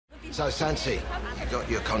So, Santi, you got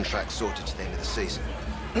your contract sorted to the end of the season.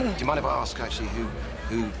 Do you mind if I ask, actually,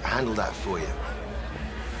 who handled that for you?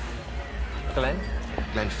 Glenn?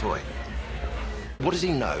 Glenn Foy. What does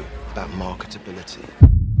he know about marketability?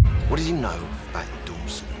 What does he know about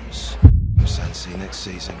endorsements? Santi, next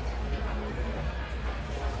season,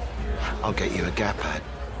 I'll get you a Gap ad.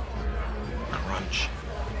 Crunch.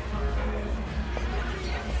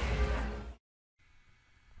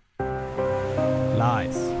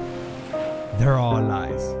 Lies. They're all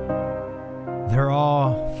lies. They're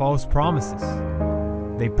all false promises.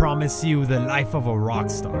 They promise you the life of a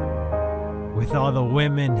rock star, with all the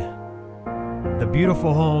women, the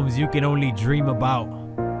beautiful homes you can only dream about,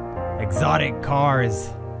 exotic cars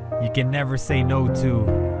you can never say no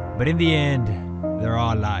to, but in the end, they're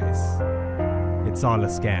all lies. It's all a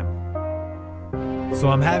scam. So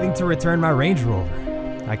I'm having to return my Range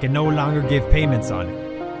Rover. I can no longer give payments on it.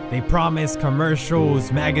 They promise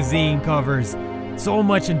commercials, magazine covers, so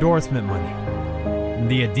much endorsement money.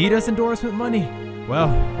 And the Adidas endorsement money? Well,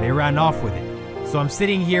 they ran off with it. So I'm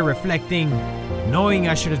sitting here reflecting, knowing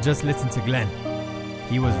I should have just listened to Glenn.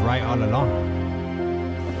 He was right all along.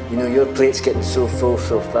 You know, your plate's getting so full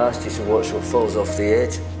so fast, you should watch what falls off the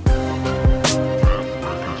edge.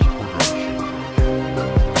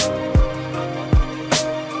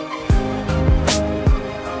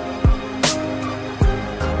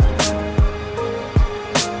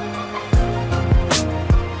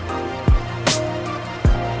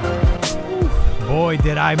 Boy,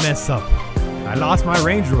 did I mess up. I lost my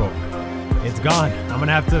Range Rover. It's gone. I'm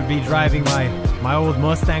gonna have to be driving my old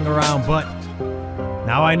Mustang around, but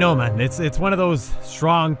now I know, man. It's one of those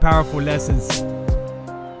strong, powerful lessons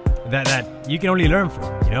that you can only learn from,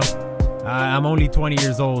 you know? I'm only 20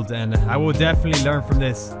 years old, and I will definitely learn from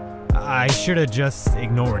this. I should have just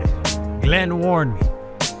ignored it. Glenn warned me.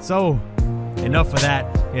 So, enough of that.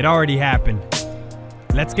 It already happened.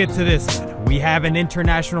 Let's get to this, man. We have an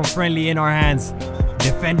international friendly in our hands,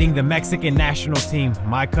 defending the Mexican national team,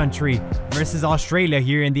 my country, versus Australia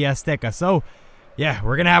here in the Azteca. So, yeah,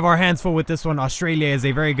 we're going to have our hands full with this one. Australia is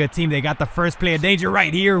a very good team. They got the first play of danger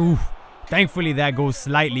right here. Oof. Thankfully, that goes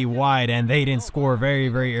slightly wide, and they didn't score very,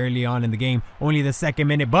 very early on in the game. Only the 2nd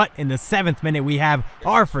minute, but in the 7th minute, we have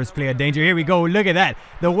our first play of danger. Here we go. Look at that.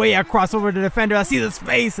 The way I cross over the defender, I see the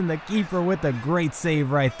space, and the keeper with a great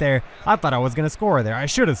save right there. I thought I was going to score there. I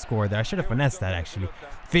should have scored there. I should have finessed that, actually.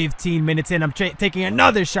 15 minutes in, I'm taking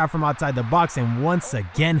another shot from outside the box, and once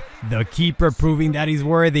again, the keeper proving that he's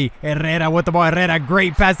worthy. Herrera with the ball. Herrera,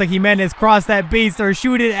 great pass to Jimenez. Cross that beast, or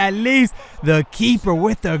shoot it at least. The keeper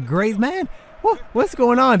with the great, man. What's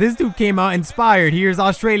going on? This dude came out inspired. Here's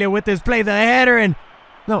Australia with this play, the header, and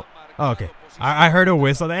no. Oh, okay. I heard a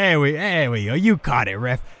whistle. There we go. You caught it,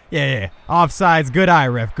 ref. Yeah. Offsides. Good eye,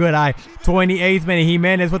 ref. Good eye. 28th minute.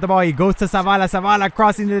 Jimenez with the ball. He goes to Zavala. Zavala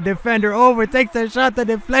crossing the defender over. Takes a shot. The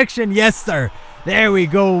deflection. Yes, sir. There we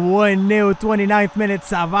go. 1-0. 29th minute.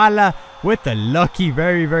 Zavala with the lucky,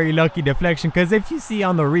 very, very lucky deflection. Because if you see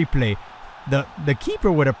on the replay, the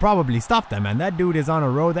keeper would have probably stopped that, man. That dude is on a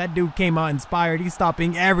roll. That dude came out inspired. He's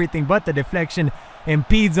stopping everything but the deflection.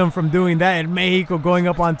 Impedes him from doing that, and Mexico going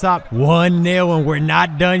up on top. 1-0, and we're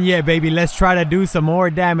not done yet, baby. Let's try to do some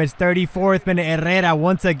more damage. 34th minute, Herrera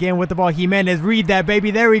once again with the ball. Jimenez, read that,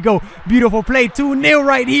 baby. There we go. Beautiful play. 2-0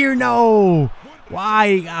 right here. No.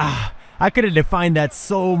 Why? I could have defined that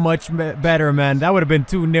so much better, man. That would have been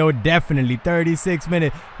 2-0, definitely. 36th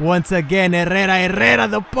minute. Once again, Herrera,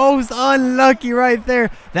 the post. Unlucky right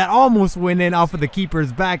there. That almost went in off of the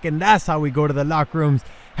keeper's back, and that's how we go to the locker rooms.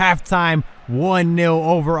 Halftime, 1-0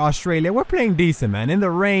 over Australia. We're playing decent, man. In the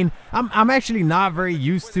rain, I'm actually not very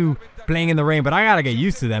used to playing in the rain, but I gotta get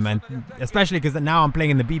used to that, man. Especially because now I'm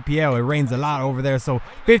playing in the BPL. It rains a lot over there. So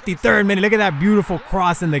 53rd minute, look at that beautiful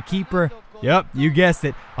cross in the keeper. Yep, you guessed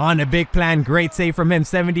it. On the big plan, great save from him.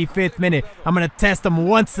 75th minute, I'm gonna test him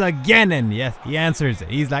once again, and yes, he answers it.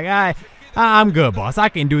 He's like, I'm good, boss. I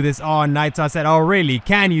can do this all night. So I said, oh, really?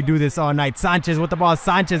 Can you do this all night? Sanchez with the ball.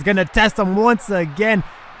 Sanchez gonna test him once again.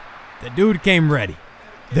 The dude came ready.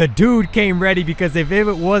 The dude came ready, because if it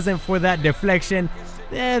wasn't for that deflection,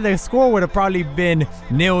 the score would have probably been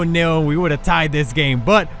 0-0. We would have tied this game,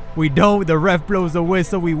 but we don't. The ref blows the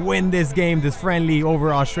whistle. We win this game, this friendly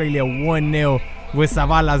over Australia, 1-0 with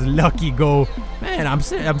Zavala's lucky goal. Man, I'm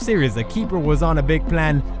serious. The keeper was on a big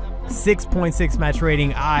plan. 6.6 match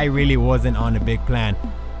rating. I really wasn't on a big plan.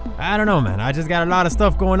 I don't know, man. I just got a lot of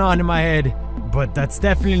stuff going on in my head. But that's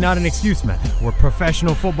definitely not an excuse, man. We're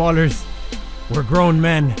professional footballers. We're grown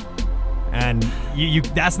men. And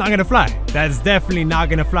that's not going to fly. That's definitely not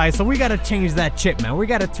going to fly. So we got to change that chip, man. We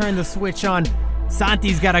got to turn the switch on.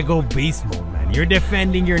 Santi's got to go beast mode, man. You're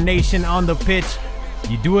defending your nation on the pitch.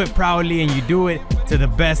 You do it proudly and you do it to the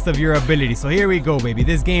best of your ability. So here we go, baby.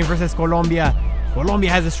 This game versus Colombia. Colombia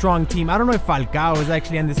has a strong team. I don't know if Falcao is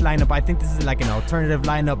actually in this lineup. I think this is like an alternative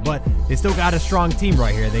lineup, but they still got a strong team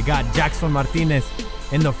right here. They got Jackson Martinez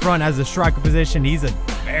in the front as a striker position. He's a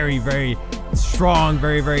very, very strong,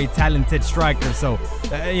 very, very talented striker. So,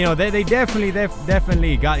 you know, they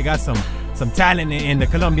definitely got some talent in the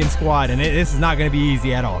Colombian squad, and this is not going to be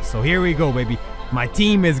easy at all. So here we go, baby. My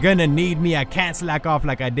team is going to need me. I can't slack off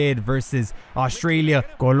like I did versus Australia.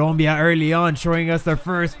 Colombia early on showing us their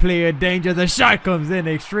first play of danger. The shot comes in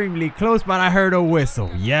extremely close, but I heard a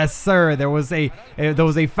whistle. Yes, sir. There was a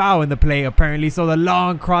foul in the play, apparently. So the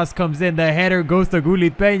long cross comes in. The header goes to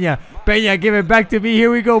Gulit Peña. Peña, give it back to me.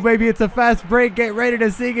 Here we go, baby. It's a fast break. Get ready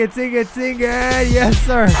to sing it, sing it, sing it. Yes,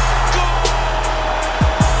 sir.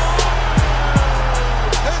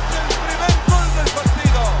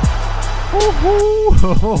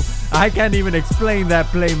 I can't even explain that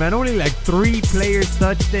play, man. Only like 3 players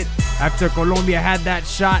touched it after Colombia had that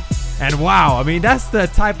shot. And wow, I mean, that's the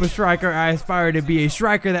type of striker I aspire to be. A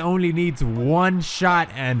striker that only needs 1 shot,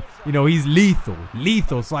 and you know, he's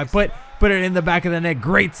lethal. So I put it in the back of the net.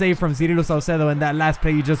 Great save from Cirilo Saucedo in that last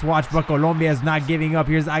play you just watched, but Colombia is not giving up.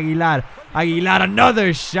 Here's Aguilar,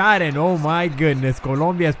 another shot, and oh my goodness,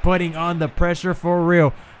 Colombia is putting on the pressure for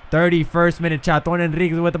real. 31st minute, Chaton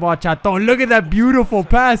Enriquez with the ball. Chaton, look at that beautiful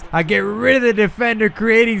pass. I get rid of the defender,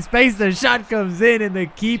 creating space. The shot comes in, and the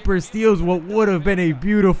keeper steals what would have been a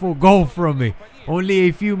beautiful goal from me. Only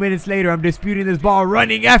a few minutes later, I'm disputing this ball,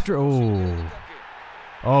 running after. Oh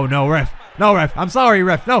no, ref. No, ref. I'm sorry,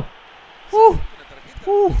 ref. No.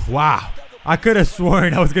 Wow. I could have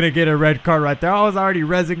sworn I was going to get a red card right there. I was already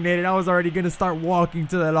resignated. I was already going to start walking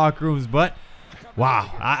to the locker rooms, but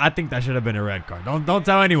wow, I think that should have been a red card. Don't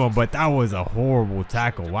tell anyone, but that was a horrible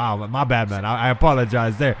tackle. Wow, my bad, man. I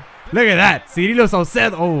apologize there. Look at that. Cirilo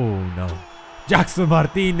Saucedo. Oh, no. Jackson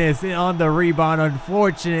Martinez on the rebound,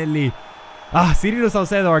 unfortunately. Cirilo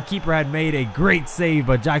Saucedo, our keeper, had made a great save,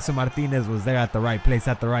 but Jackson Martinez was there at the right place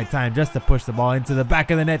at the right time just to push the ball into the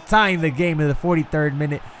back of the net, tying the game in the 43rd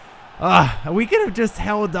minute. We could have just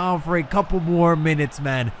held on for a couple more minutes,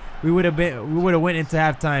 man. We would have went into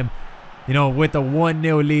halftime, you know, with a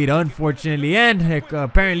 1-0 lead, unfortunately. And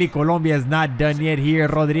apparently Colombia is not done yet here.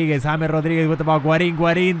 James Rodriguez with the ball.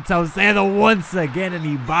 Guarin, Saucedo once again, and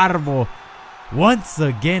Ibarbo once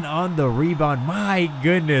again on the rebound. My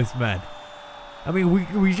goodness, man. I mean,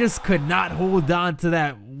 we just could not hold on to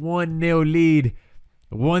that 1-0 lead.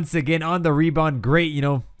 Once again on the rebound. Great, you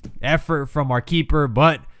know, effort from our keeper,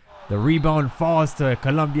 but the rebound falls to a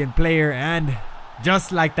Colombian player, and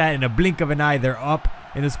just like that, in a blink of an eye, they're up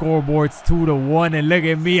in the scoreboards 2-1. And look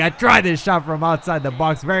at me, I tried this shot from outside the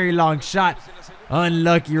box. Very long shot.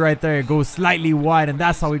 Unlucky right there. It goes slightly wide, and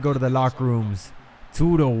that's how we go to the locker rooms.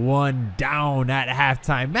 2-1 down at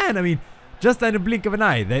halftime. Man, I mean, just in a blink of an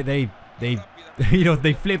eye, they you know,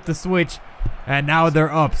 they flipped the switch, and now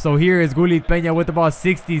they're up. So here is Gulit Peña with the ball.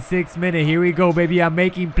 66th minute. Here we go, baby. I'm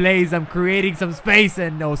making plays. I'm creating some space,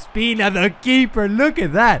 and Ospina, the keeper. Look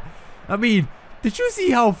at that. I mean, did you see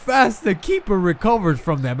how fast the keeper recovered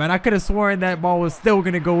from that, man? I could have sworn that ball was still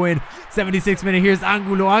going to go in. 76th minute. Here's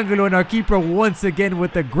Angulo, and our keeper once again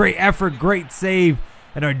with a great effort, great save.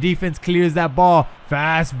 And our defense clears that ball.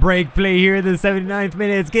 Fast break play here in the 79th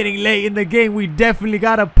minute. It's getting late in the game. We definitely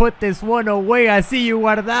got to put this one away. I see you,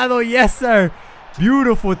 Guardado. Yes, sir.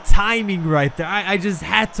 Beautiful timing right there. I just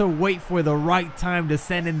had to wait for the right time to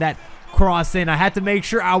send in that cross in. I had to make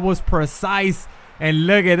sure I was precise. And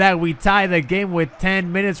look at that. We tie the game with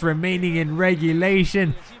 10 minutes remaining in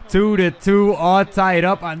regulation. 2-2, all tied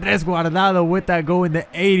up. Andres Guardado with that goal in the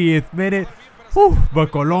 80th minute. Whew,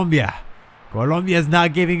 but Colombia's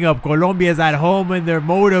not giving up. Colombia's at home and they're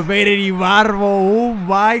motivated. Ibarbo, oh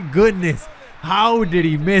my goodness. How did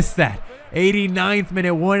he miss that? 89th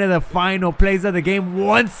minute, one of the final plays of the game.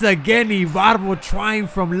 Once again, Ibarbo trying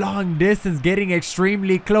from long distance, getting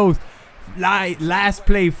extremely close. Last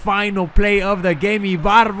play, final play of the game.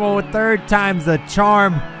 Ibarbo, 3rd time's the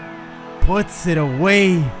charm. Puts it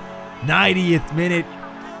away. 90th minute.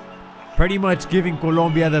 Pretty much giving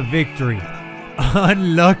Colombia the victory.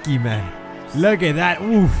 Unlucky, man. Look at that.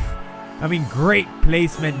 Oof. I mean, great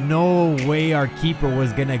placement. No way our keeper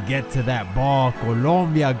was going to get to that ball.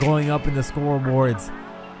 Colombia going up in the scoreboards.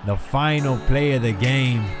 The final play of the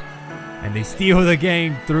game. And they steal the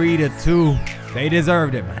game 3-2. They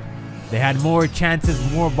deserved it, man. They had more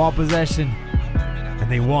chances, more ball possession.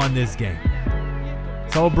 And they won this game.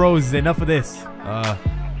 So, bros, enough of this.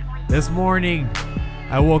 This morning,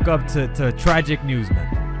 I woke up to tragic news,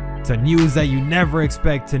 man. to news that you never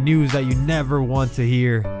expect, to news that you never want to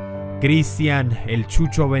hear. Cristian El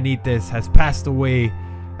Chucho Benitez has passed away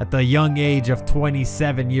at the young age of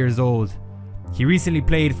 27 years old. He recently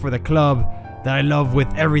played for the club that I love with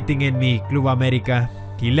everything in me, Club America.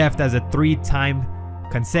 He left as a 3-time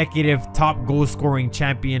consecutive top goal scoring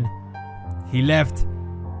champion. He left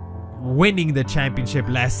winning the championship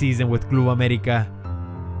last season with Club America.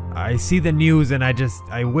 I see the news and I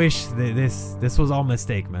wish that this was all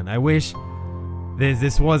mistake, man. I wish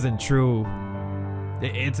this wasn't true.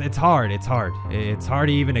 It's hard. It's hard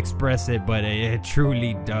to even express it, but it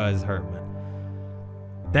truly does hurt, man.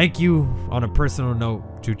 Thank you on a personal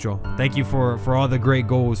note, Chucho. Thank you for all the great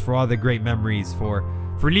goals, for all the great memories, for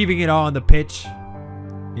leaving it all on the pitch.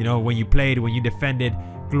 You know, when you played, when you defended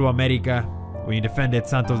Club America, when you defended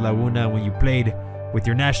Santos Laguna, when you played with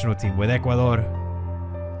your national team, with Ecuador.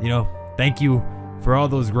 You know, thank you for all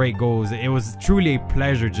those great goals. It was truly a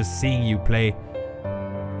pleasure just seeing you play.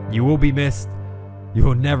 You will be missed. You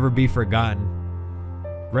will never be forgotten.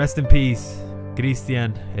 Rest in peace,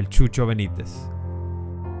 Cristian El Chucho Benitez.